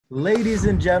Ladies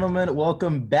and gentlemen,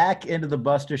 welcome back into the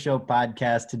Buster Show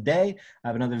podcast. Today, I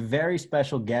have another very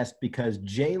special guest because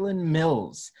Jalen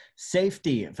Mills,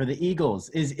 safety for the Eagles,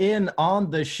 is in on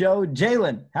the show.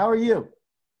 Jalen, how are you?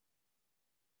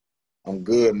 I'm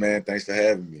good, man. Thanks for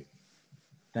having me.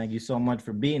 Thank you so much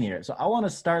for being here. So I want to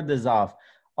start this off.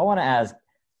 I want to ask,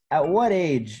 at what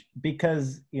age,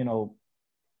 because,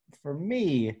 for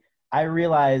me, I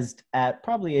realized at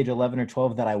probably age 11 or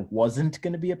 12 that I wasn't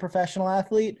going to be a professional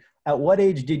athlete. At what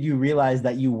age did you realize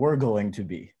that you were going to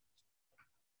be?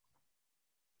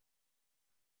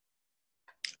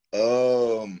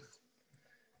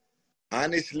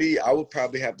 Honestly, I would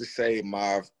probably have to say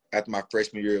after my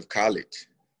freshman year of college.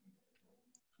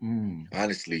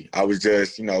 Honestly, I was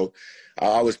just,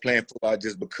 I was playing football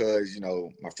just because,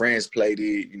 my friends played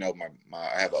it.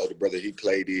 I have an older brother, he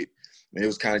played it. And it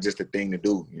was kind of just a thing to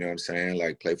do, you know what I'm saying?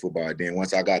 Like play football. Then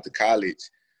once I got to college,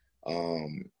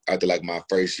 after like my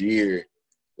first year,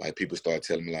 like people started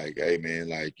telling me like, hey man,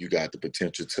 like you got the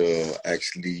potential to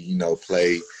actually,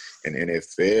 play in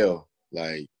NFL.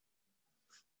 Like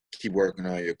keep working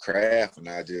on your craft. And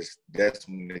that's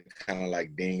when it kind of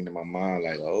like dinged in my mind,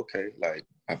 like, oh, okay, like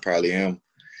I probably am.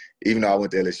 Even though I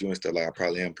went to LSU and stuff, like I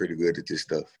probably am pretty good at this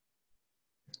stuff.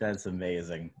 That's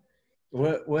amazing.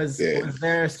 Was Yeah.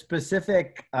 there a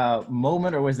specific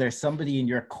moment, or was there somebody in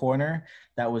your corner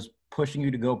that was pushing you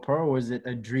to go pro, or was it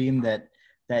a dream that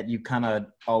you kind of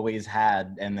always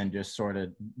had and then just sort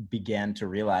of began to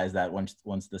realize that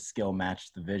once the skill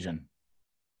matched the vision?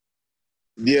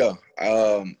 Yeah.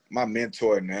 My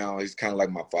mentor now, he's kind of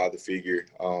like my father figure.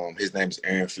 His name is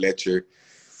Aaron Fletcher.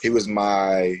 He was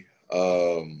my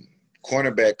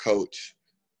cornerback coach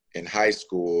in high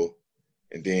school.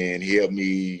 And then he helped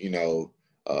me,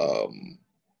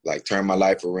 like turn my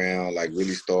life around, like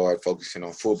really start focusing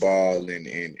on football and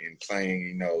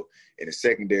playing, in the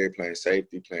secondary, playing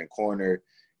safety, playing corner,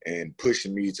 and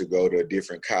pushing me to go to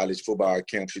different college football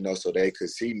camps, so they could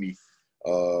see me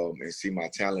and see my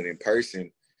talent in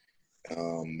person.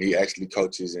 He actually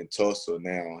coaches in Tulsa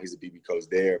now. He's a BB coach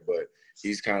there, but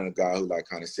he's kind of the guy who like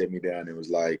kind of set me down and was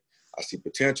like, I see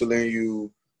potential in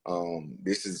you.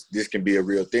 This can be a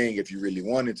real thing if you really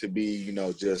want it to be,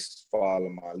 just follow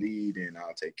my lead and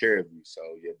I'll take care of you. So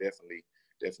yeah, definitely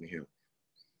him.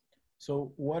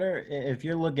 So if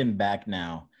you're looking back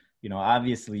now,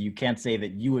 obviously you can't say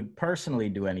that you would personally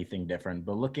do anything different,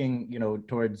 but looking,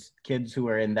 towards kids who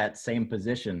are in that same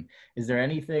position, is there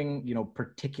anything,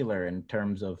 particular in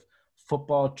terms of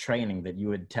football training that you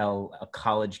would tell a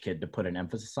college kid to put an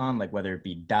emphasis on, like whether it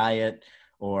be diet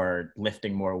or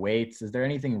lifting more weights? Is there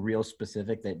anything real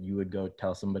specific that you would go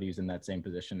tell somebody who's in that same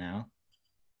position now?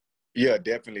 Yeah,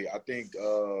 definitely. I think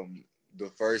the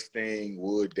first thing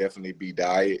would definitely be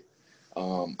diet.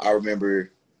 I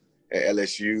remember at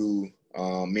LSU,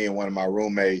 me and one of my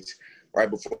roommates, right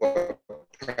before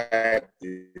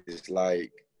practice,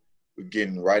 like we're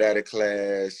getting right out of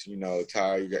class,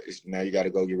 tired. Now you got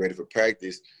to go get ready for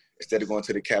practice. Instead of going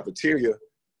to the cafeteria,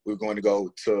 we're going to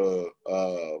go to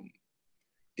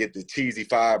get the cheesy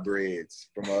fire breads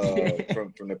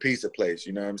from from the pizza place.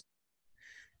 You know what I'm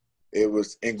saying? It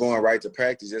was and going right to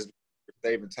practice, just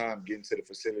saving time, getting to the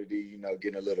facility,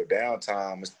 getting a little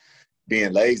downtime,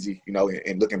 being lazy,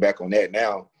 and looking back on that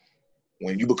now,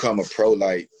 when you become a pro,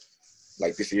 like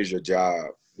this is your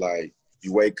job. Like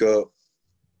you wake up,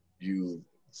 you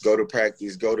go to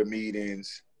practice, go to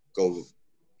meetings, go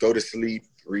to sleep,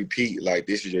 repeat. Like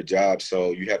this is your job.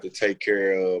 So you have to take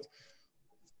care of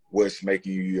what's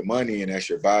making you your money, and that's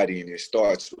your body, and it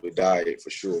starts with diet for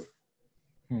sure.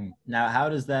 Now, how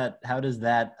does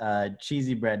that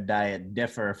cheesy bread diet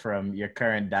differ from your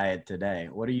current diet today?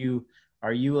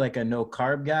 Are you like a no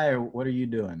carb guy, or what are you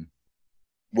doing?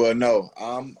 Well, no,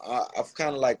 I'm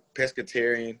kind of like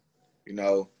pescatarian,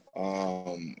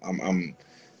 I'm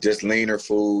just leaner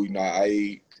food.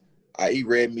 I eat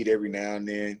red meat every now and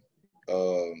then,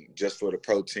 just for the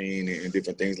protein and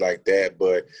different things like that.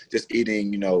 But just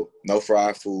eating, no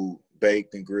fried food,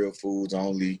 baked and grilled foods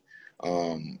only.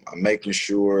 I'm making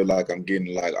sure like I'm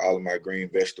getting like all of my green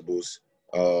vegetables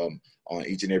on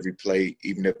each and every plate,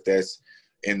 even if that's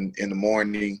in the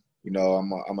morning.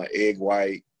 I'm an egg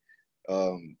white,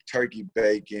 turkey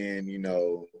bacon,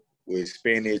 with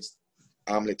spinach,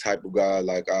 omelet type of guy.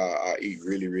 Like I eat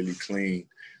really, really clean.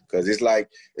 Cause it's like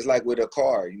with a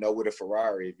car, with a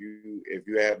Ferrari. If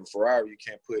you have a Ferrari, you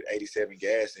can't put 87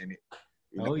 gas in it.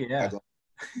 Oh yeah.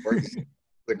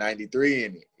 Put 93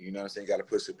 in it. You know what I'm saying? You got to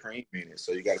put Supreme in it.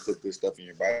 So you got to put good stuff in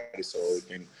your body so it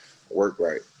can work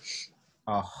right.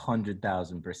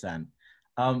 100,000%.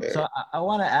 So I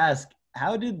want to ask,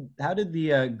 how did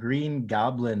the Green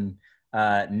Goblin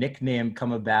nickname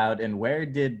come about, and where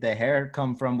did the hair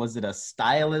come from? Was it a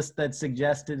stylist that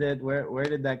suggested it? Where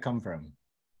did that come from?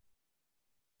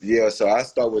 Yeah, so I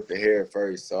start with the hair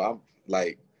first. So I'm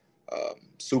like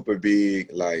super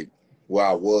big, like where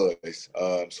I was,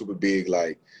 super big,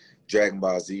 like Dragon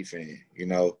Ball Z fan,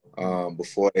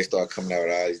 before they start coming out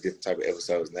with all these different type of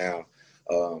episodes now.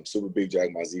 Super big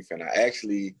Dragon Ball Z fan. I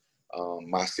actually,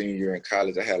 my senior year in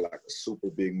college, I had like a super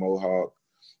big mohawk,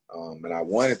 and I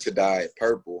wanted to dye it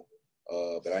purple,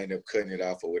 but I ended up cutting it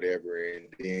off or whatever. And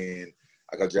then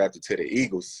I got drafted to the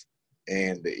Eagles.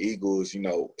 And the Eagles,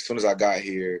 as soon as I got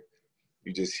here,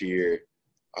 you just hear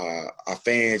our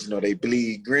fans, they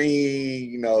bleed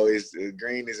green. It's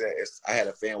green I had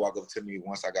a fan walk up to me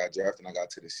once I got drafted and I got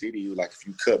to the city. He was like, if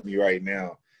you cut me right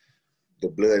now, the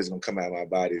blood is gonna come out of my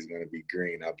body is gonna be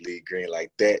green. I bleed green,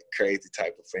 like that crazy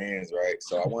type of fans, right?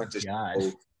 So I wanted to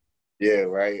show, yeah,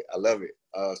 right. I love it.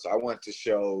 So I wanted to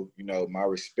show, my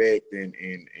respect and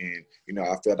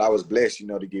I felt I was blessed,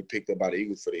 to get picked up by the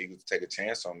Eagles, for the Eagles to take a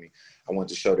chance on me. I wanted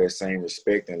to show that same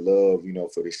respect and love,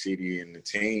 for the city and the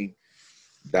team.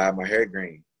 Dyed my hair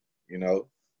green,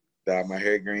 dyed my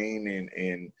hair green,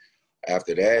 and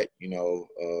after that,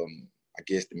 I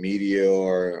guess the media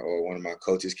or one of my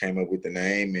coaches came up with the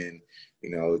name and,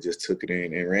 just took it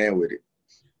in and ran with it.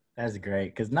 That's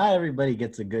great, because not everybody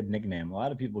gets a good nickname. A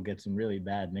lot of people get some really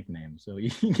bad nicknames. So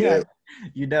Yeah.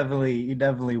 you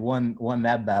definitely won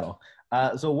that battle.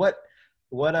 So what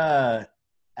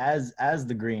as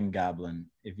the Green Goblin,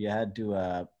 if you had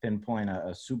to pinpoint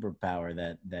a superpower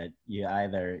that you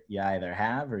either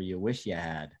have or you wish you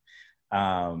had,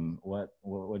 what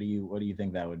do you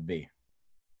think that would be?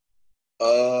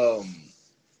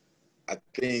 I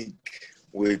think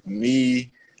with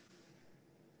me,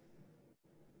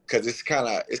 because it's kind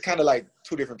of like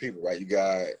two different people, right? You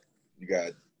got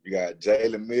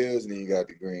Jalen Mills, and then you got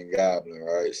the Green Goblin,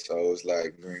 right? So it's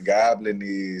like Green Goblin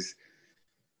is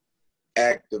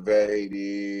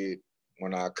activated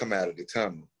when I come out of the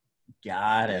tunnel.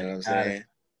 Got You it. know what I'm Got saying? it.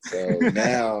 So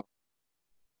now,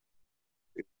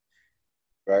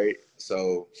 right?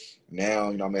 So now,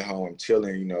 I'm at home, I'm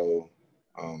chilling,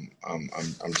 I'm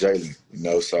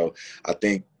Jalen, So I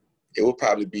think it would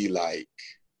probably be like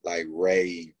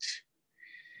rage,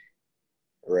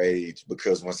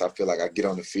 because once I feel like I get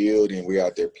on the field and we're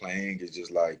out there playing, it's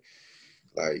just like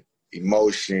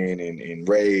emotion and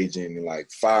rage and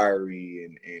like fiery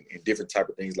and different type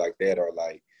of things like that are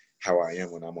like how I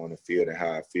am when I'm on the field and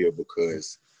how I feel,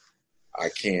 because I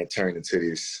can't turn into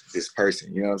this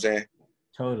person. You know what I'm saying?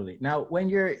 Totally. Now, when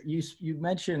you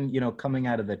mentioned, coming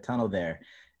out of the tunnel there,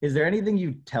 is there anything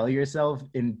you tell yourself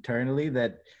internally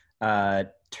that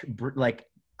like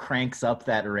cranks up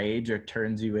that rage or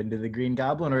turns you into the Green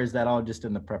Goblin, or is that all just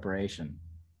in the preparation?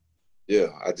 Yeah,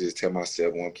 I just tell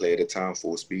myself one play at a time,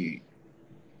 full speed.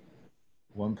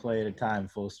 One play at a time,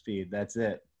 full speed. That's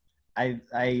it.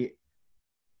 I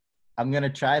I'm gonna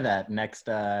try that next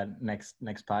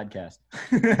podcast.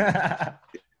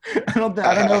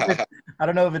 I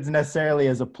don't know if it's necessarily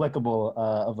as applicable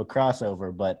of a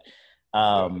crossover,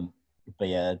 Yeah. but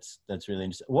yeah, that's really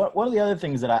interesting. One of the other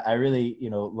things that I really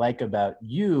like about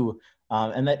you,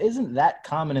 and that isn't that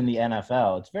common in the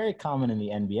NFL. It's very common in the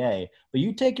NBA, but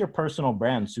you take your personal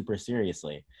brand super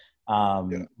seriously.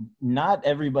 Yeah. Not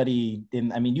everybody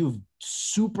I mean, you've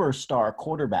superstar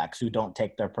quarterbacks who don't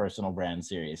take their personal brand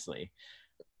seriously.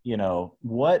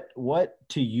 What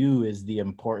to you is the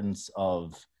importance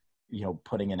of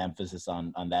putting an emphasis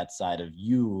on that side of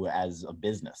you as a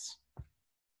business?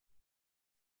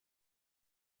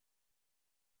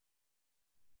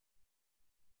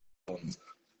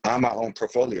 I'm my own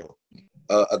portfolio.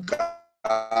 A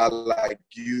guy like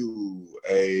you,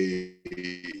 a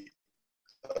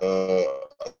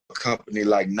company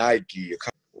like Nike,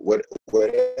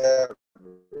 whatever,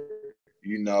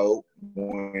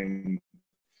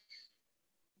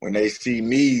 when they see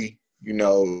me,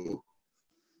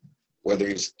 whether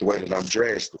it's the way that I'm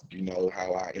dressed,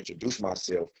 how I introduce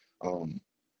myself,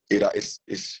 it's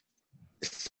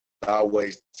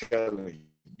always telling,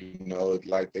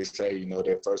 like they say,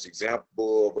 that first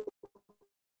example of a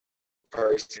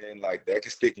person, like that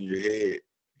can stick in your head,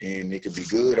 and it can be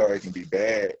good or it can be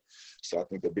bad. So I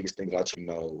think the biggest thing that I try to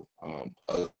know,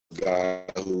 a guy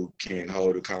who can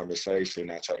hold a conversation,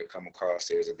 I try to come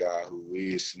across as a guy who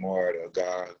is smart, a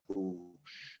guy who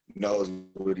knows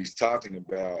what he's talking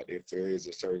about. If there is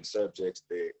a certain subject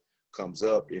that comes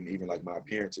up, and even like my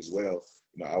appearance as well,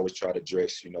 I always try to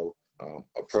dress,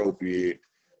 appropriate,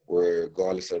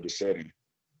 regardless of the setting.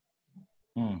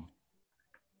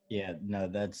 Yeah, no,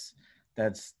 that's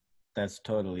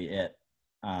totally it.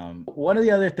 One of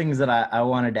the other things that I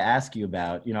wanted to ask you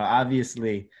about,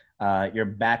 obviously your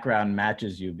background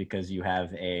matches you because you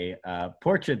have a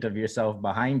portrait of yourself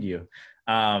behind you,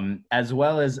 as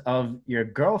well as of your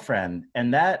girlfriend.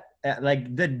 And that,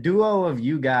 like the duo of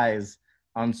you guys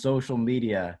on social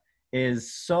media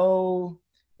is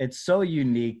it's so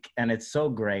unique and it's so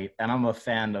great. And I'm a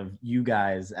fan of you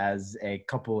guys as a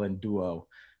couple and duo.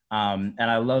 And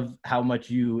I love how much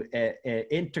you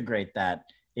integrate that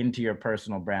into your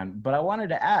personal brand. But I wanted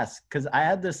to ask, because I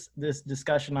had this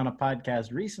discussion on a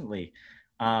podcast recently.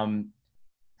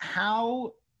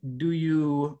 How do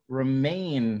you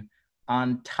remain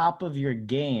on top of your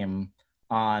game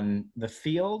on the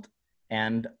field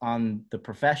and on the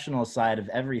professional side of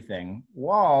everything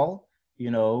while,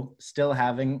 still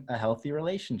having a healthy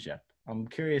relationship? I'm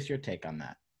curious your take on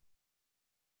that.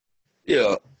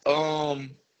 Yeah.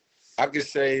 I could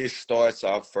say it starts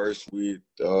off first with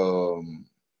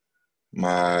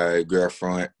my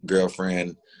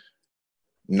girlfriend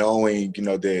knowing,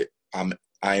 that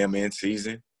I am in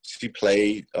season. She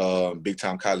played big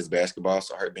time college basketball,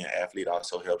 so her being an athlete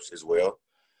also helps as well.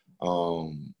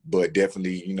 But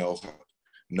definitely,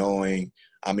 knowing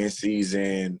I'm in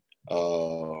season,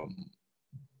 I'm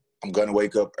gonna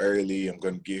wake up early. I'm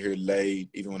gonna get here late.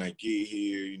 Even when I get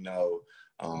here,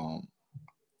 I'm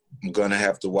gonna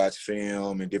have to watch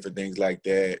film and different things like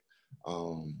that.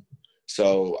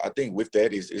 So I think with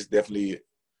that, it's definitely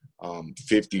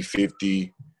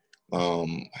 50-50.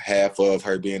 Half of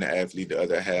her being an athlete, the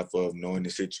other half of knowing the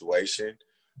situation.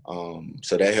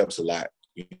 So that helps a lot.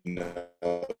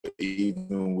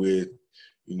 Even with,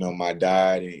 my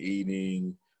diet and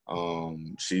eating,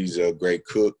 she's a great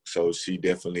cook. So she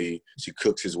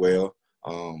cooks as well.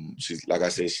 She's, like I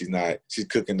said, she's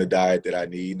cooking the diet that I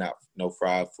need, no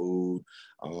fried food,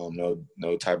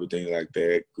 no type of thing like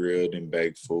that, grilled and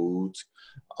baked foods.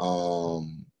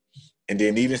 And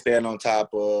then even staying on top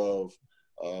of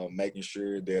making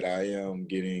sure that I am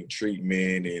getting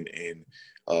treatment and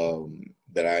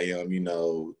that I am,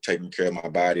 taking care of my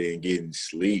body and getting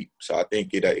sleep. So I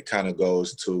think it kind of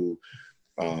goes to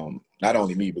not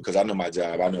only me, because I know my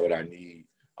job, I know what I need,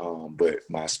 but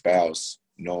my spouse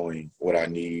knowing what I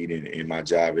need in my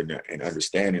job and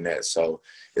understanding that. So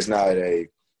it's not a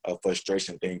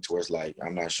frustration thing towards like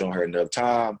I'm not showing her enough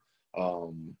time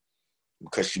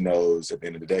because she knows at the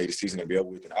end of the day the season will be over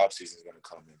with and the off season is going to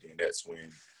come, and then that's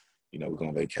when we're going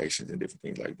on vacations and different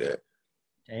things like that.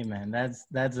 Hey man, that's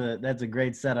a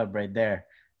great setup right there.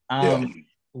 Yeah.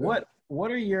 What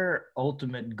are your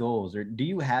ultimate goals, or do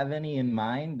you have any in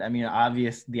mind? I mean,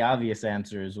 the obvious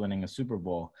answer is winning a Super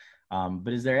Bowl.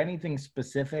 But is there anything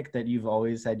specific that you've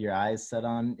always had your eyes set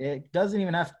on? It doesn't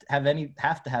even have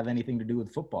to have anything to do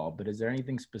with football, but is there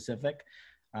anything specific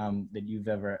that you've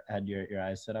ever had your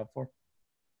eyes set up for?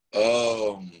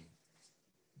 I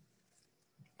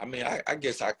mean, I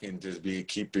guess I can just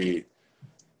keep it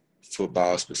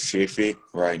football specific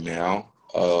right now.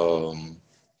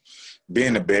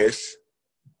 Being the best,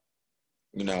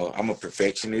 I'm a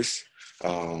perfectionist.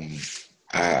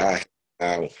 I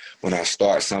when I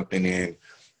start something and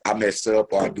I mess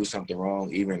up or I do something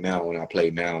wrong, even now when I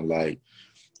play now, like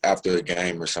after a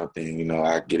game or something,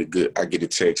 I get a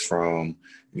text from,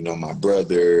 my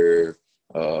brother,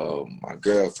 my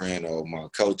girlfriend or my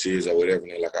coaches or whatever,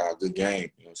 and they're like, "Oh, good game."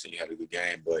 So you had a good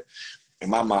game. But in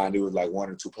my mind, it was like one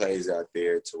or two plays out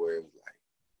there to where it was like,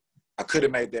 I could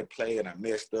have made that play and I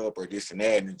messed up or this and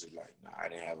that, and it's just like, nah, I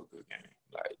didn't have a good game.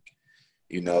 Like,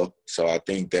 so I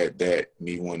think that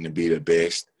me wanting to be the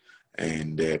best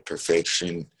and that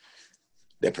perfectionist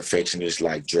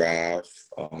like drive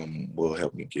will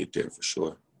help me get there for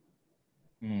sure.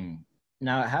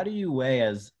 Now, how do you weigh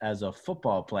as a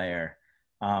football player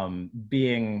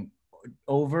being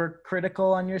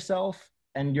overcritical on yourself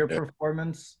and your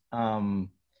performance,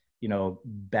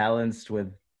 balanced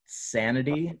with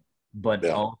sanity, but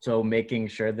also making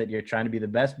sure that you're trying to be the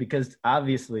best? Because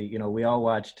obviously, we all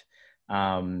watched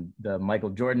the Michael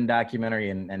Jordan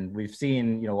documentary and we've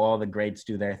seen, all the greats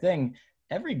do their thing.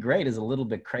 Every great is a little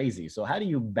bit crazy. So how do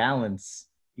you balance,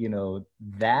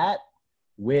 that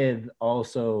with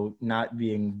also not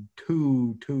being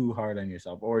too hard on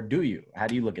yourself? Or do you? How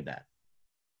do you look at that?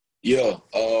 Yeah.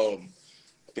 I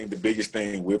think the biggest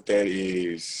thing with that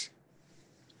is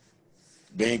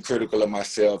being critical of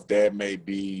myself. That may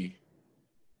be,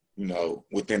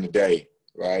 within the day,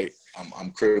 right?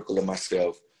 I'm critical of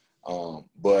myself.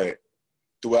 But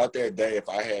throughout that day, if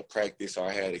I had practice or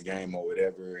I had a game or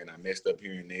whatever and I messed up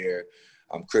here and there,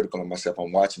 I'm critical of myself.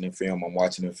 I'm watching the film.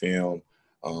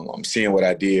 I'm seeing what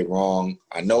I did wrong.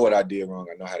 I know what I did wrong.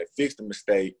 I know how to fix the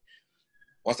mistake.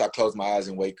 Once I close my eyes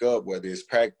and wake up, whether it's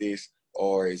practice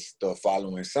or it's the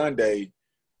following Sunday,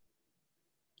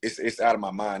 it's out of my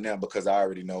mind now because I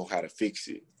already know how to fix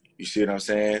it. You see what I'm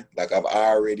saying? Like I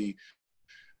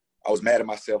was mad at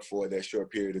myself for that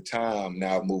short period of time.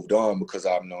 Now I've moved on because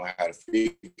I know how to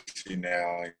fix it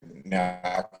now. And now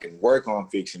I can work on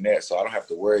fixing that, so I don't have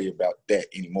to worry about that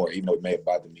anymore, even though it may have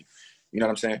bothered me. You know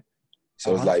what I'm saying?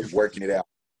 So it's like working it out.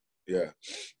 Yeah.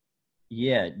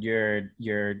 Yeah,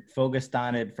 you're focused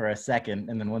on it for a second,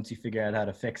 and then once you figure out how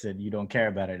to fix it, you don't care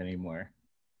about it anymore.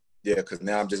 Yeah, because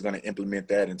now I'm just going to implement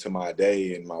that into my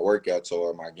day and my workouts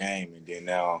or my game, and then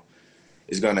now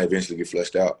it's going to eventually get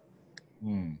flushed out.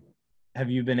 Hmm. Have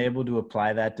you been able to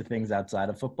apply that to things outside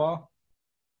of football?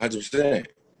 100%.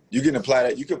 You can apply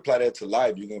that. You can apply that to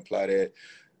life. You can apply that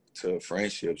to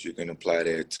friendships. You can apply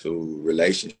that to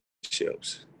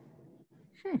relationships.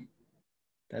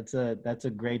 That's a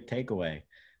great takeaway.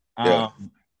 Yeah.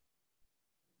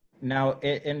 Now,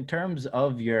 in terms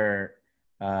of your,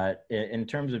 in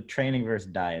terms of training versus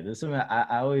diet, this is something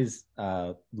I always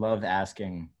love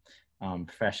asking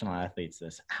professional athletes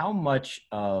this. How much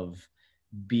of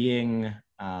being,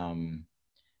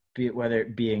 whether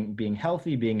being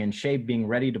healthy, being in shape, being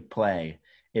ready to play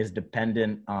is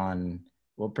dependent on,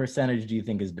 what percentage do you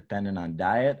think is dependent on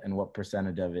diet, and what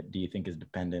percentage of it do you think is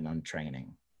dependent on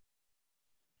training?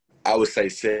 I would say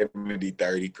 70,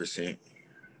 30%.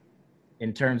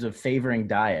 In terms of favoring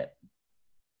diet?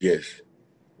 Yes.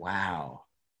 Wow.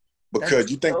 Because That's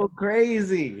you think so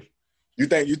crazy. you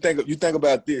think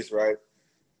about this, right?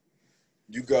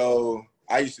 You go,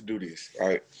 I used to do this,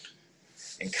 right?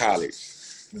 In college.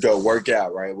 Go work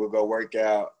out, right? We'll go work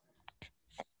out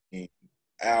in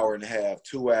hour and a half,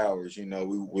 2 hours,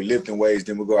 we're lifting weights,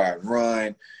 then we'll go out and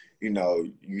run,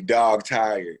 you dog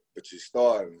tired, but you're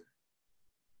starving.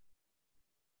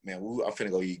 Man, I'm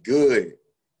finna go eat good.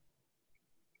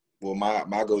 Well,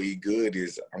 my go eat good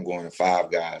is I'm going to Five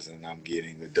Guys and I'm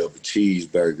getting a double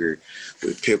cheeseburger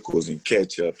with pickles and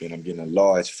ketchup, and I'm getting a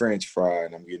large French fry,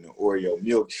 and I'm getting an Oreo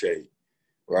milkshake,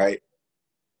 right?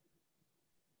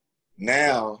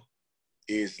 Now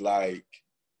it's like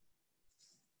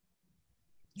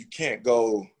you can't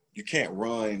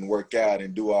run and work out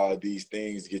and do all these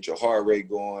things to get your heart rate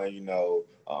going,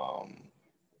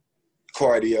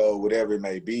 cardio, whatever it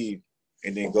may be,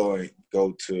 and then go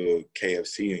to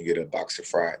KFC and get a box of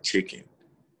fried chicken.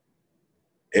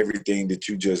 Everything that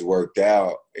you just worked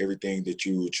out, everything that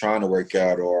you were trying to work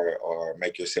out or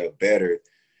make yourself better,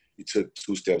 you took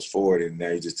 2 steps forward, and now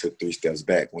you just took 3 steps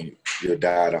back when you're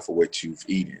diet off of what you've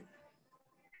eaten.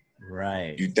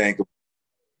 Right. You think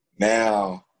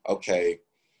now, okay,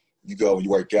 you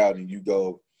work out and you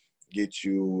go get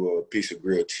you a piece of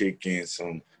grilled chicken,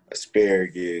 some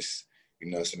asparagus,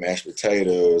 some mashed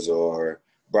potatoes or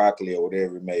broccoli or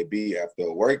whatever it may be after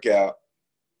a workout.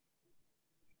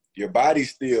 Your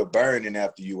body's still burning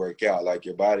after you work out. Like,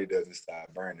 your body doesn't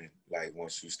stop burning, like,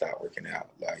 once you stop working out.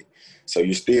 Like, so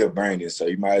you're still burning. So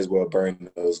you might as well burn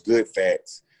those good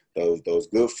fats, those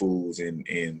good foods,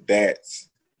 and that's,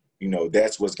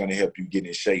 that's what's going to help you get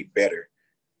in shape better,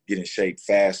 get in shape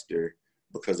faster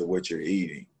because of what you're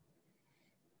eating.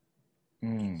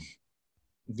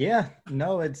 Yeah,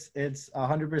 no, it's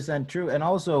 100% true. And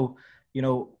also,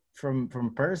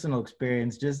 from personal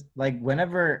experience, just like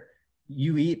whenever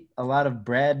you eat a lot of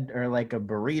bread or like a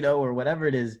burrito or whatever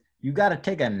it is, you got to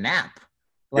take a nap.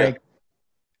 Like, yeah.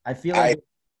 I feel like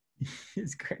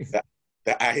it's crazy.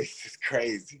 The ice is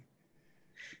crazy.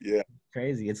 Yeah.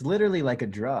 Crazy. It's literally like a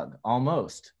drug,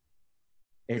 almost.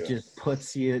 It just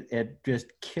puts you, it just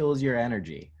kills your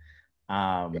energy.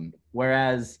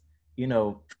 Whereas,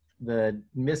 the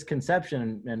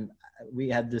misconception, and we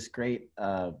had this great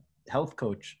health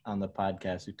coach on the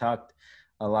podcast who talked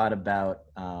a lot about,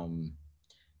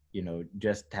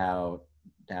 just how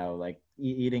like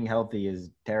eating healthy is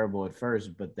terrible at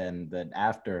first, but then the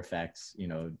after effects,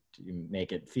 to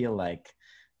make it feel like,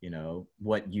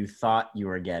 what you thought you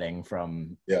were getting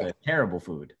from the terrible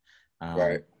food.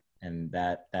 Right. And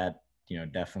that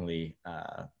definitely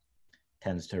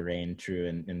tends to reign true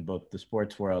in both the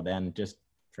sports world and just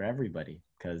for everybody,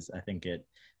 because I think it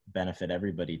benefit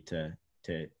everybody to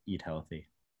eat healthy.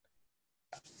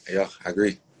 Yeah, I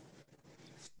agree.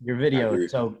 Your video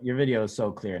is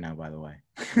so clear now, by the way.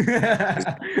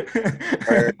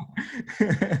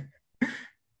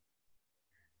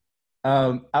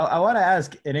 I want to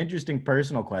ask an interesting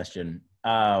personal question,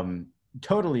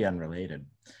 totally unrelated.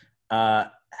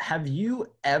 Have you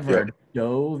ever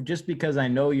dove, just because I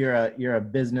know you're a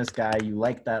business guy, you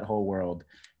like that whole world,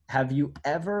 have you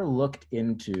ever looked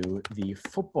into the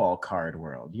football card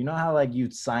world? You know how like you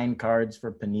sign cards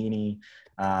for Panini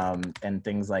and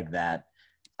things like that?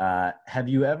 have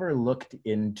you ever looked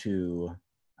into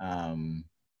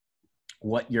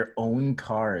what your own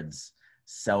cards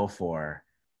sell for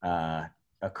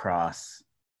across,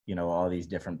 all these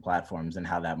different platforms and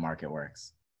how that market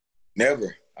works?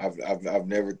 Never. I've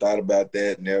never thought about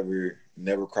that.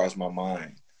 Never crossed my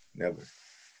mind. Never.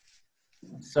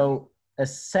 So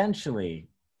essentially,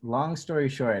 long story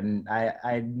short, and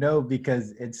I know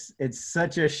because it's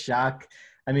such a shock.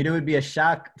 I mean, it would be a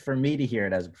shock for me to hear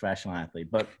it as a professional athlete,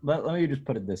 but let me just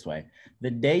put it this way. The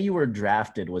day you were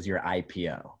drafted was your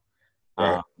IPO.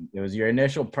 Right. It was your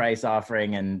initial price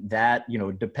offering, and that,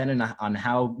 depending on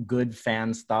how good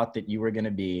fans thought that you were going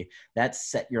to be, that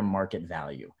set your market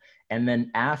value. And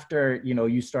then after,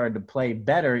 you started to play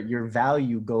better, your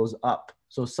value goes up.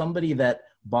 So somebody that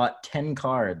bought 10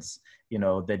 cards,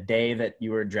 the day that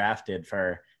you were drafted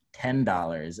for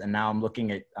 $10, and now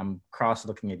I'm cross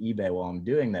looking at eBay while I'm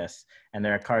doing this, and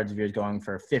there are cards of yours going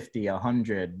for 50,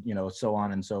 100, so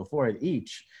on and so forth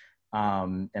each.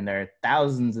 And there are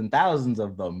thousands and thousands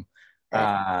of them.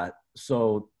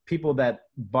 So people that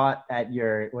bought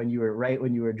when you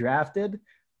were drafted,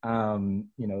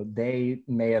 they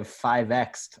may have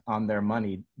 5x'd on their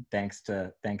money thanks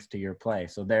to your play.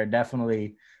 So there are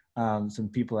definitely some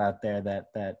people out there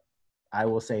that I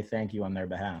will say thank you on their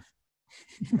behalf.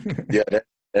 Yeah,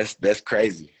 that's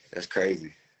crazy. That's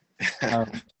crazy.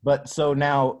 But so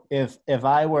now, if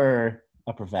I were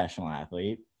a professional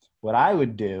athlete, what I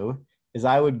would do is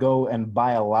I would go and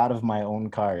buy a lot of my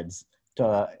own cards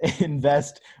to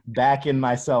invest back in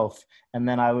myself. And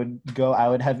then I would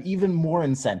have even more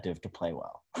incentive to play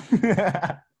well.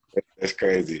 That's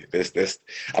crazy.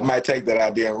 I might take that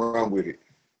idea and run with it.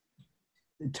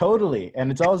 Totally.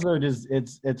 And it's also just,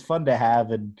 it's fun to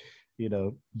have and,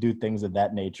 do things of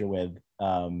that nature with,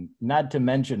 not to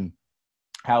mention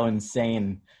how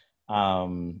insane,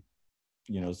 some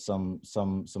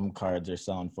cards are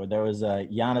selling for. There was a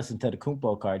Giannis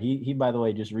Antetokounmpo card. He by the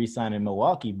way just re-signed in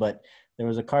Milwaukee, but there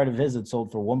was a card of his that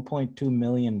sold for $1.2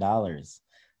 million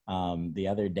the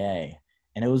other day,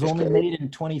 and it was only made in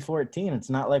 2014. It's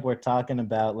not like we're talking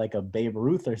about like a Babe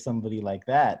Ruth or somebody like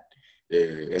that.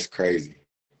 Yeah, that's crazy.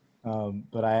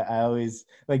 But I always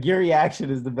like your reaction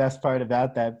is the best part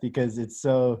about that, because it's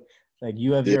so like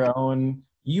you have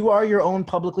you are your own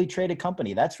publicly traded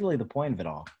company. That's really the point of it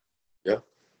all.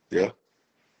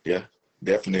 Yeah,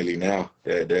 definitely. Now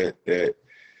that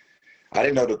I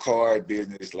didn't know the card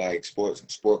business, like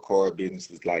sport card business,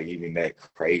 is like even that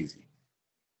crazy.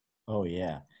 Oh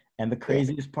yeah. And the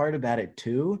craziest part about it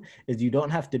too is you don't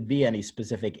have to be any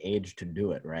specific age to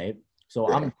do it, right? So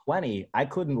Yeah. I'm 20. I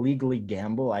couldn't legally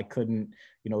gamble. I couldn't,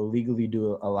 legally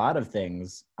do a lot of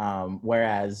things.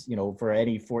 Whereas, for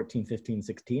any 14, 15,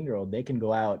 16-year-old, they can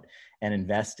go out and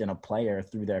invest in a player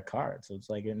through their card. So it's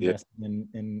like investing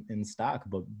in stock,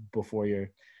 but before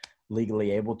you're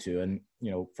legally able to. And,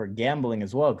 for gambling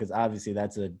as well, because obviously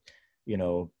that's one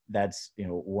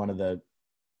of the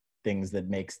things that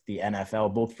makes the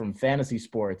NFL, both from fantasy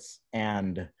sports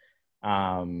and,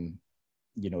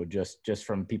 just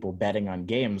from people betting on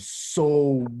games,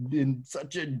 so in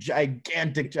such a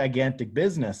gigantic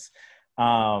business.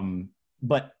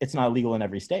 But it's not legal in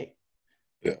every state.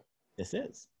 Yeah. This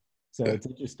is. So it's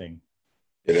interesting.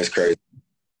 Yeah, that's crazy.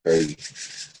 Crazy.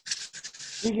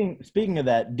 Speaking of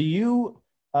that, do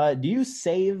you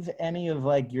save any of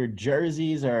like your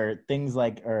jerseys or things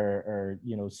like or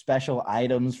special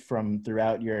items from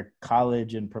throughout your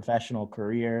college and professional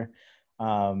career?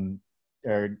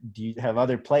 Or do you have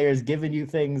other players giving you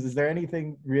things? Is there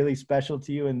anything really special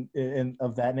to you in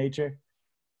of that nature?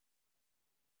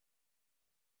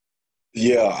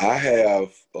 Yeah, I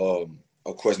have, of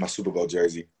course, my Super Bowl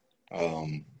jersey.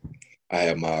 I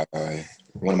have my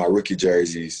one of my rookie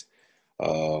jerseys.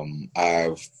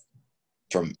 I've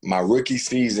from my rookie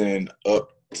season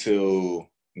up till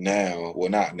now. Well,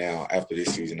 not now. After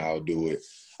this season, I'll do it.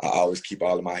 I always keep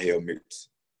all of my helmets,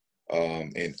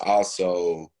 and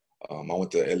also I went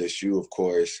to LSU, of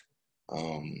course.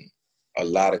 A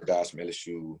lot of guys from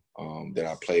LSU that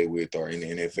I play with are in the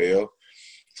NFL.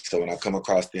 So when I come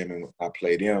across them and I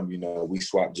play them, we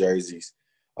swap jerseys.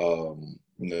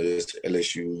 It's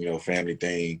LSU, family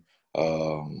thing.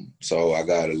 So I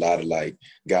got a lot of like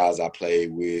guys I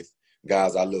played with,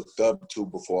 guys I looked up to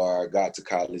before I got to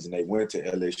college, and they went to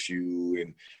LSU,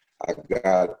 and I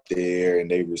got there and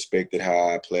they respected how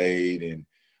I played, and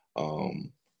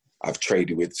I've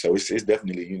traded with. So it's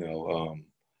definitely,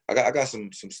 I got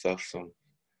some stuff, some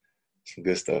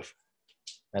good stuff.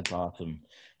 That's awesome.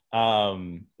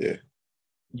 Yeah.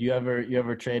 You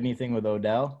ever trade anything with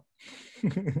Odell?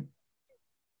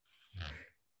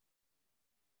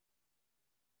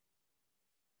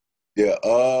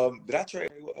 Yeah. Did I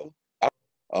trade?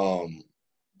 Um,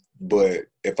 but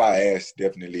if I ask,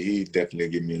 definitely he'd definitely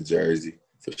give me a jersey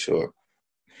for sure.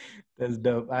 That's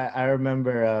dope. I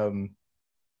remember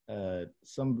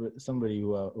somebody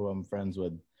who I'm friends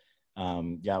with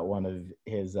got one of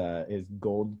his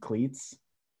gold cleats.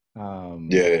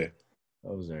 Yeah.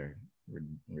 Those are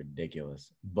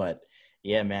ridiculous. But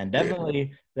yeah, man, Yeah.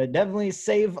 definitely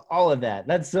save all of that.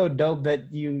 That's so dope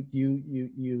that you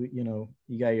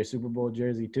got your Super Bowl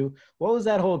jersey too. What was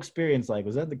that whole experience like?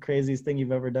 Was that the craziest thing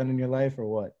you've ever done in your life or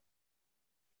what?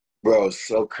 Bro, it's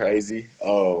so crazy.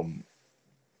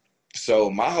 So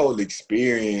my whole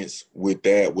experience with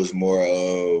that was more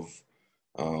of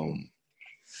um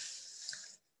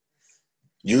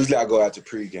usually I go out to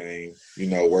pregame,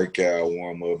 work out,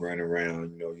 warm up, run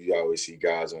around. You always see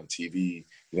guys on TV,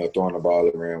 throwing the ball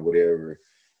around, whatever.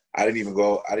 I didn't even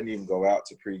go out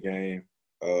to pregame.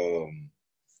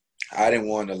 I didn't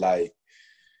want to like,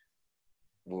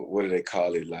 what do they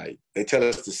call it? Like they tell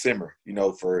us to simmer,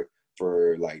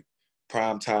 for like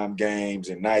primetime games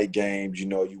and night games. You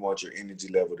want your energy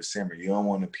level to simmer. You don't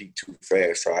want to peak too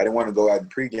fast. So I didn't want to go out in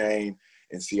pregame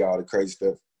and see all the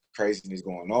craziness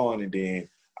going on, and then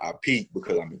I peak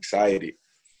because I'm excited.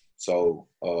 So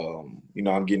I'm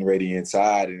getting ready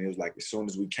inside, and it was like as soon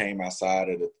as we came outside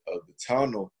of the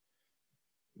tunnel,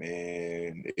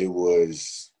 man, it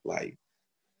was like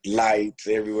lights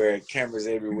everywhere, cameras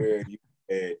everywhere. You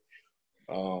had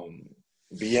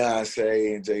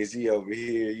Beyonce and Jay-Z over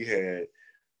here. You had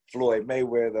Floyd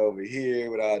Mayweather over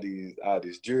here with all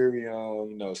this jewelry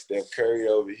on. Steph Curry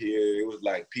over here. It was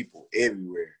like people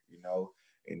everywhere.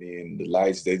 And then the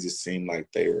lights, they just seemed like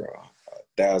they were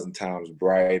 1,000 times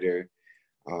brighter.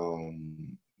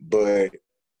 But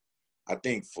I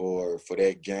think for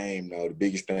that game, though, the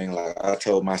biggest thing, like I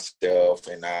told myself,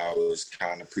 and I was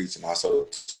kind of preaching also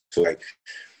to like,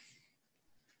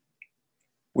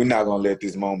 we're not gonna let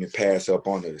this moment pass up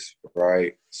on us,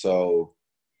 right? So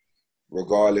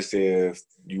regardless if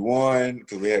you won,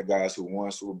 because we had guys who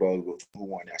won Super Bowls, who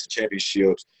won national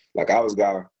championships. Like I was a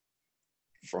guy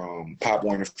from Pop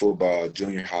Warner football,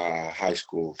 junior high, high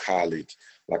school, college.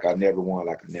 Like I never won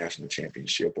like a national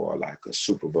championship or like a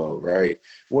Super Bowl, right?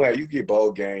 Well, you get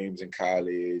bowl games in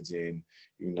college and,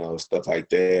 stuff like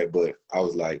that. But I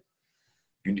was like,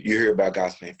 you hear about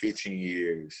guys playing 15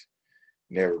 years,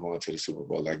 never going to the Super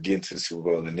Bowl, like getting to the Super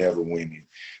Bowl and never winning.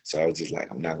 So I was just like,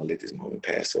 I'm not going to let this moment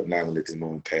pass up. I'm not going to let this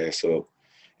moment pass up.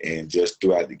 And just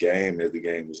throughout the game, as the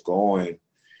game was going,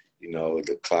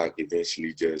 the clock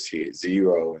eventually just hit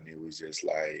 0, and it was just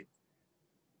like,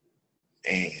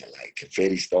 man, like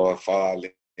confetti started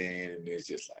falling, and it's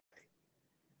just like,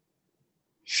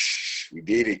 shh, we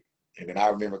did it. And then I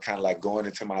remember kind of like going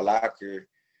into my locker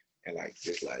and like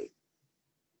just like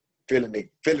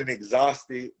feeling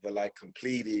exhausted, but like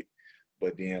completed,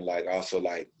 but then like also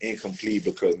like incomplete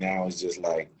because now it's just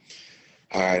like,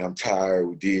 all right, I'm tired.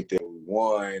 We did that. We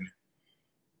won.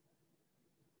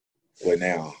 What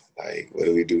now? Like, what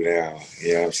do we do now?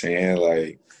 You know what I'm saying?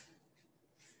 Like,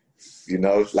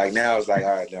 like now it's like,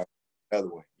 all right, now another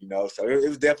one, So it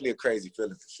was definitely a crazy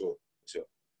feeling for sure.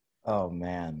 Oh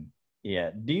man.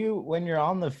 Yeah. When you're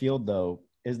on the field though,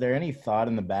 is there any thought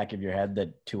in the back of your head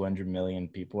that 200 million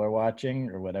people are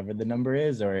watching or whatever the number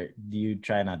is, or do you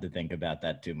try not to think about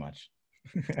that too much?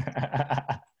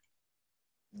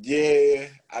 Yeah,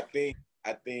 I think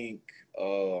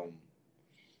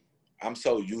I'm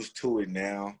so used to it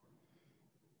now.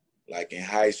 Like in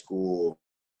high school,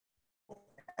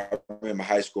 I remember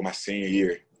high school my senior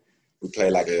year, we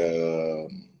played like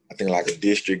I think like a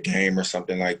district game or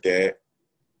something like that.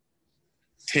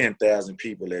 10,000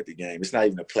 people at the game. It's not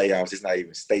even the playoffs. It's not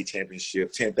even state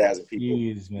championship. 10,000 people.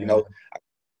 Jeez, You man. know,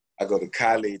 I go to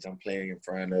college. I'm playing in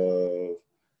front of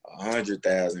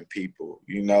 100,000 people.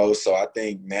 So I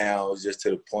think now it's just to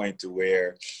the point to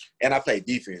where, and I play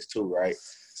defense too, right?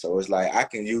 So it's like I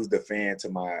can use the fan to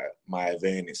my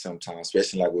advantage sometimes,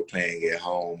 especially like we're playing at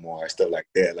home or stuff like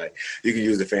that. Like you can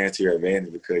use the fan to your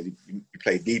advantage because you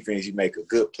play defense, you make a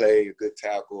good play, a good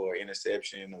tackle or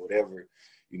interception or whatever,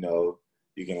 you know,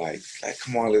 you can like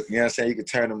come on, you know what I'm saying? You can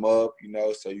turn them up,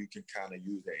 so you can kind of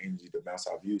use that energy to bounce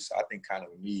off you. So I think kind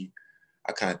of me,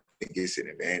 I kind of think it's an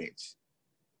advantage.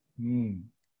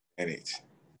 Advantage.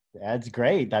 That's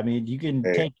great. I mean,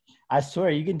 Yeah. I swear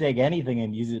you can take anything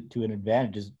and use it to an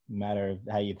advantage. Just a matter of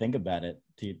how you think about it,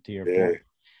 to your Yeah. point.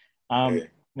 Um, Yeah.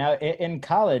 Now in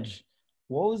college,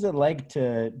 what was it like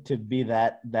to be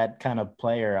that kind of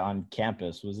player on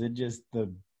campus? Was it just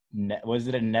was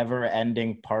it a never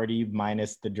ending party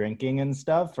minus the drinking and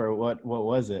stuff, or what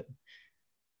was it?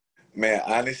 Man,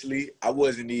 honestly, I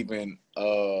wasn't even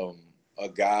a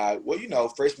guy. Well,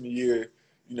 freshman year,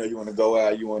 you want to go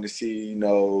out, you want to see,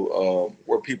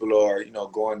 where people are,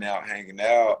 going out, hanging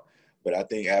out. But I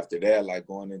think after that, like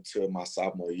going into my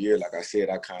sophomore year, like I said,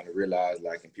 I kind of realized,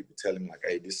 like, and people telling me, like,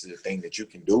 hey, this is a thing that you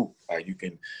can do. Like, you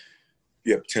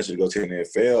have potential to go to the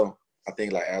NFL. I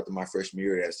think, like, after my freshman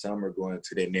year that summer, going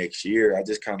into that next year, I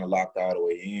just kind of locked all the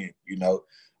way in,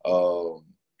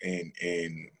 and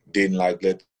didn't, like,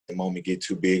 let the moment get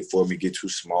too big for me, get too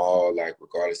small, like,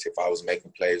 regardless if I was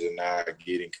making plays or not,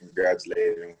 getting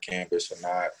congratulated on campus or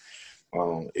not.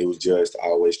 It was just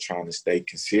always trying to stay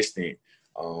consistent,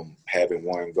 having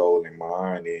one goal in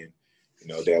mind, and,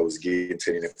 that was getting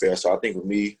to the NFL. So I think with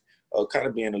me, kind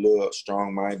of being a little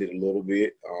strong-minded a little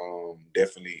bit,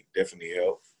 definitely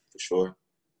helped for sure.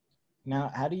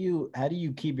 Now, how do you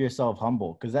keep yourself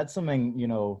humble? Because that's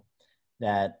something,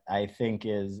 that I think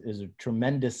is a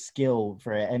tremendous skill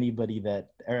for anybody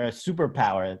or a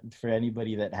superpower for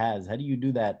anybody that has. How do you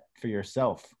do that for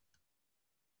yourself?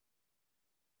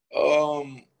 For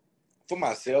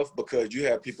myself, because you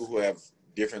have people who have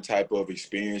different type of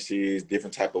experiences,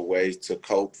 different type of ways to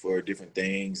cope for different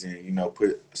things, and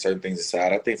put certain things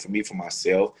aside. I think for me, for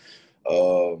myself,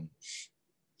 kind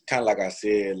of like I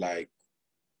said, like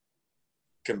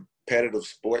competitive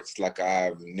sports, like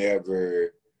I've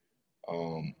never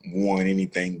won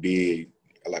anything big.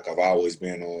 Like I've always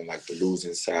been on like the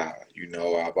losing side.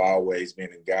 I've always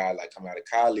been a guy, like coming out of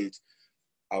college,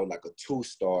 I was like a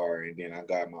 2-star, and then I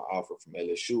got my offer from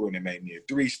LSU, and it made me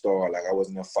a 3-star. Like I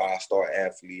wasn't a 5-star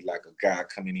athlete, like a guy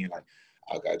coming in, like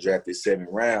I got drafted 7th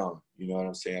round. You know what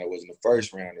I'm saying? I wasn't a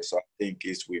first rounder. So I think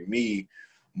it's with me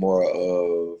more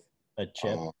of a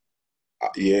chip.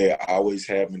 I always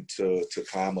having to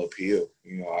climb uphill.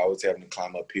 I always having to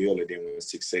climb uphill, and then when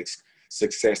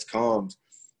success comes,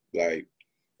 like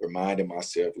reminding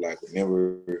myself, like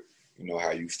remember,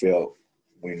 how you felt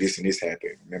when this and this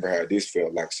happened. Remember how this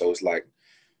felt. Like so, it's like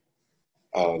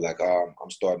I'm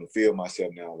starting to feel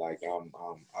myself now. Like I've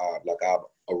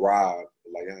arrived.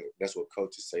 Like that's what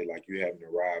coaches say. Like you haven't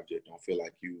arrived yet. Don't feel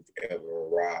like you've ever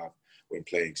arrived when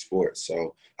playing sports.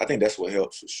 So I think that's what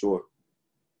helps for sure.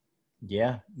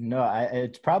 Yeah, no,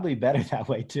 it's probably better that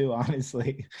way too,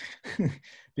 honestly,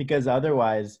 because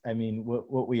otherwise, I mean,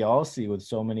 what we all see with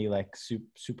so many like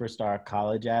superstar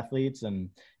college athletes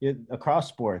and across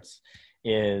sports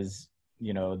is,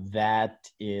 that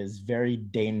is very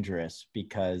dangerous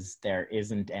because there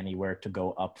isn't anywhere to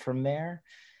go up from there,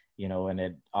 and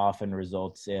it often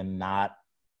results in not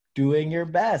doing your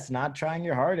best, not trying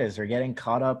your hardest, or getting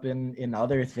caught up in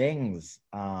other things.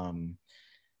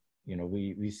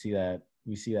 We see that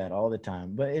all the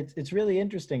time, but it's really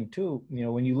interesting too.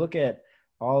 When you look at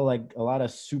all like a lot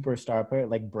of superstar players,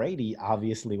 like Brady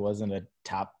obviously wasn't a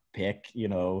top pick.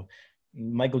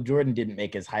 Michael Jordan didn't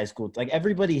make his high school. Like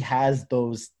everybody has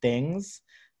those things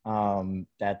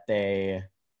that they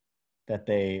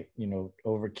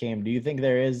overcame. Do you think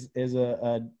there is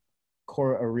a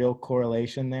real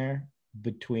correlation there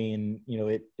between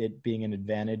it being an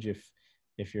advantage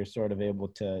if you're sort of able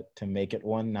to make it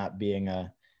one, not being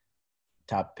a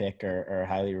top pick or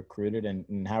highly recruited,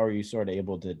 and how are you sort of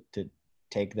able to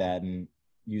take that and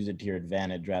use it to your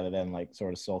advantage rather than like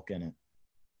sort of sulk in it?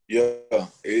 Yeah,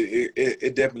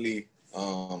 it definitely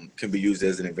can be used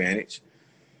as an advantage,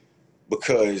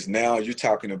 because now you're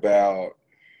talking about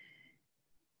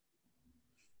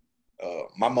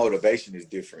my motivation is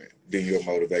different than your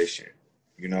motivation,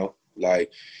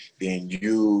 like then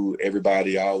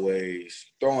everybody always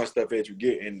throwing stuff at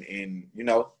you, and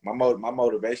my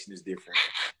motivation is different.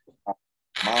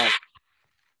 My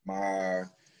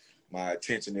my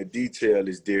attention to detail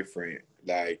is different.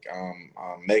 Like I'm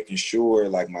making sure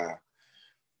like my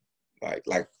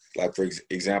like for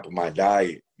example, my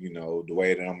diet, the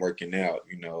way that I'm working out,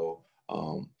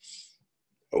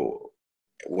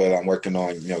 whether I'm working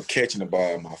on, catching the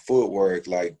ball, my footwork,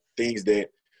 like things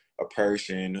that a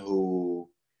person who,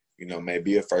 may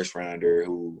be a first rounder,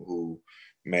 who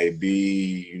may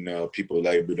be, people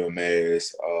label them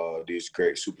as this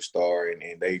great superstar, and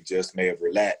they just may have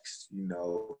relaxed,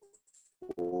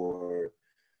 for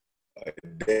a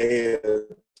day or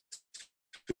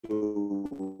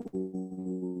two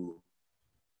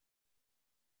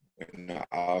in the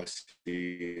off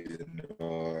season,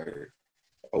 or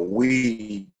a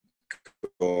week,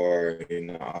 or in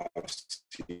the off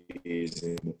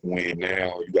season, when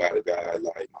now you got a guy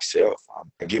like myself.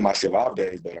 I give myself off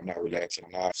days, but I'm not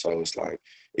relaxing. So it's like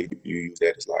you use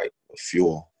that as like a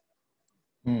fuel.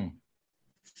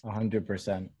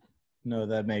 100%. No,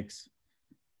 that makes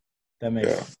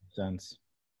sense.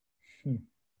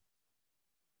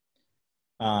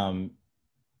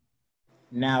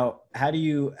 Now, how do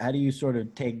you sort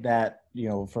of take that,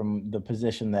 from the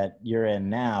position that you're in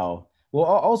now? Well,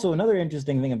 also another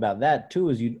interesting thing about that too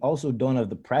is you also don't have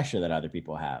the pressure that other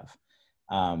people have.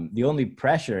 The only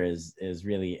pressure is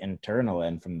really internal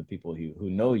and from the people who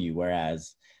know you.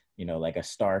 Whereas, like a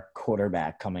star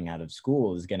quarterback coming out of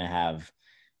school is going to have,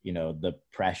 the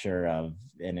pressure of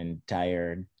an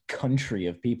entire country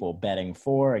of people betting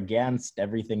for, against,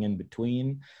 everything in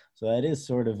between. So that is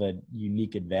sort of a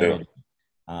unique Yeah. advantage,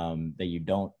 that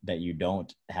you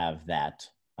don't have that.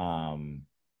 Um,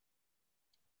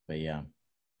 but yeah.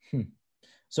 Hmm.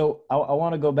 So I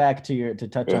want to go back to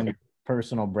touch Yeah. on your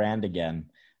personal brand again.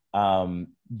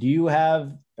 Do you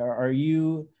have, or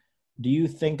do you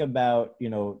think about,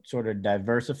 sort of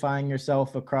diversifying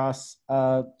yourself across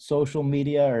social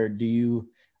media, or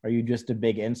are you just a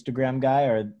big Instagram guy,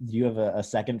 or do you have a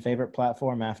second favorite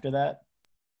platform after that?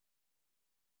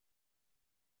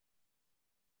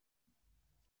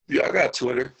 Yeah, I got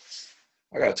Twitter.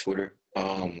 I got Twitter.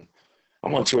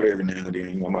 I'm on Twitter every now and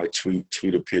then. I might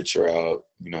tweet a picture out,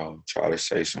 try to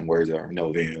say some words that I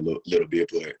know then a little bit,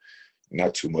 but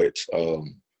not too much.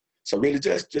 So really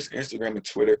just Instagram and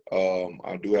Twitter.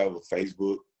 I do have a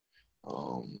Facebook.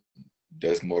 Um,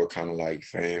 that's more kind of like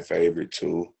fan favorite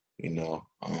too, you know.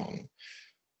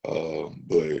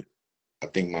 But I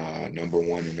think my number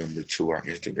one and number two are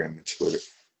Instagram and Twitter.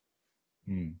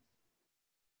 Hmm.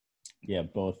 Yeah,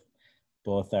 both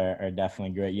are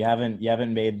definitely great. You haven't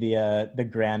made the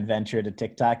grand venture to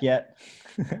TikTok yet?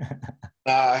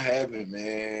 Nah, I haven't,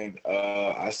 man.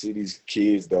 I see these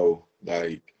kids though.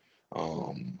 Like,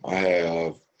 I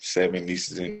have seven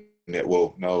nieces and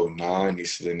well, no, nine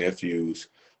nieces and nephews,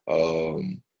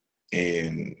 um,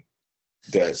 and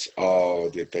that's all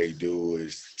that they do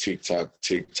is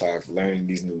TikTok, learning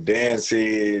these new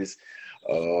dances.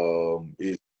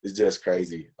 It's just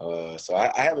crazy. So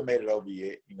I haven't made it over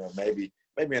yet. Maybe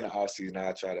in the off season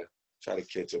I'll try to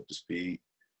catch up to speed.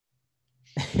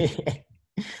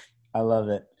 I love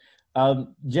it.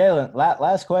 Jalen,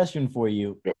 last question for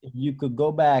you. If you could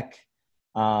go back,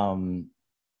 um,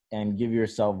 and give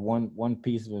yourself one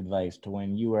piece of advice to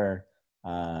when you were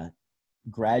uh,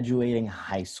 graduating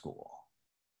high school,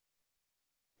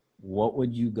 what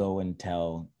would you go and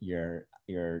tell your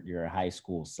high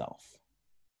school self?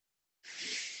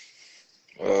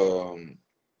 Um,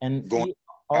 And Going to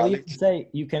all you can college. say,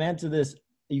 you can answer this.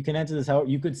 You can answer this how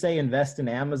you could say invest in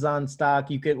Amazon stock.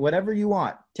 You could whatever you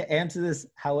want to answer this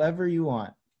however you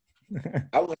want.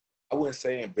 I would I wouldn't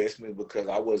say investment because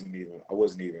I wasn't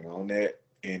even on that.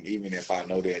 And even if I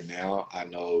know that now, I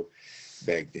know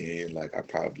back then, like I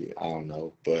don't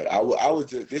know. But I would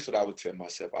just this is what I would tell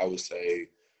myself. I would say,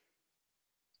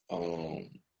 um,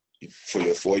 for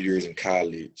your 4 years in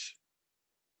college,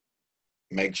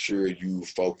 make sure you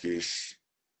focus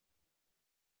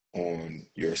on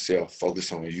yourself,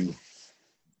 focus on you.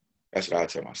 That's what I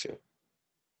tell myself.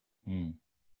 Hmm.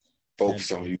 That,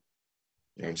 Focus on you. You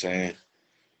know what I'm saying?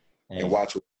 And hey,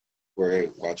 watch where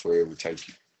it would take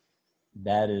you.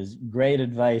 that is great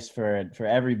advice for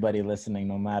everybody listening,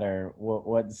 no matter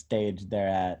what stage they're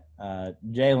at.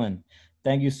 Jalen,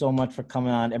 thank you so much for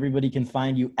coming on. Everybody can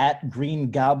find you at Green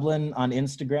Goblin on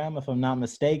Instagram, if I'm not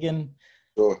mistaken.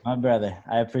 Sure. My brother,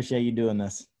 I appreciate you doing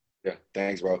this. Yeah.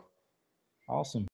 Thanks, bro. Awesome.